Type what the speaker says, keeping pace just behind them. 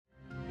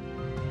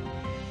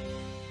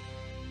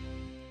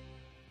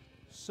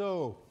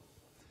So,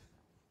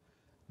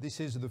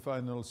 this is the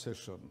final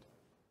session.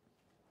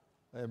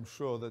 I am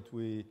sure that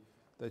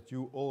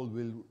you all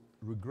will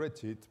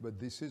regret it, but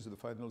this is the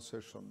final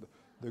session.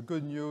 The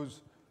good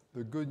news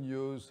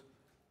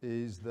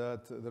is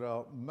that there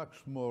are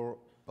much more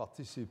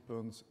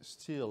participants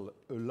still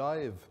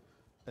alive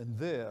and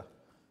there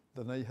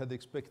than I had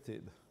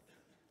expected.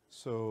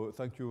 So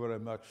thank you very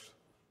much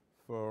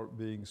for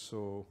being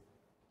so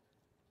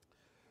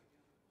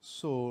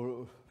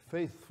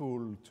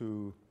faithful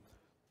to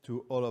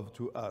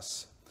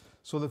us.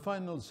 So the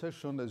final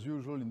session, as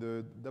usual in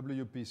the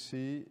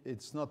WPC,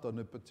 it's not on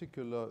a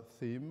particular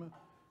theme.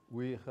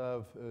 We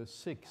have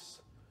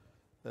 6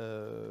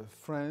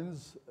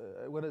 friends.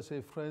 When I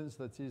say friends,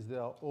 that is, they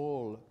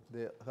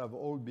have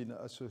all been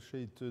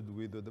associated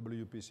with the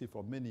WPC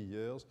for many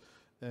years.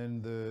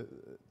 And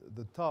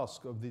the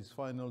task of this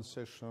final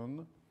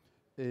session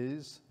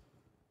is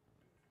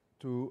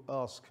to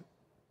ask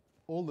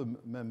all the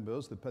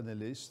members, the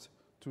panelists,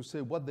 to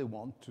say what they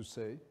want to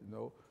say,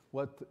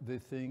 what they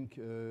think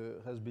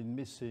has been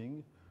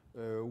missing,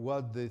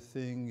 what they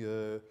think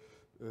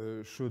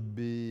should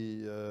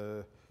be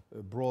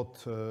brought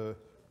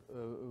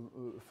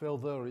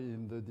further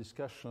in the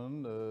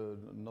discussion,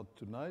 not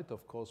tonight,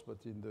 of course,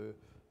 but in the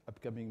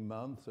upcoming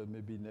month,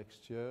 maybe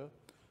next year.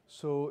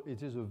 So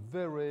it is a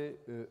very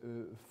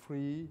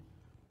free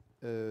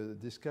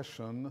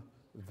discussion,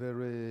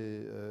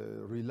 very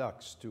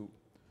relaxed too.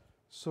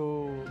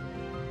 So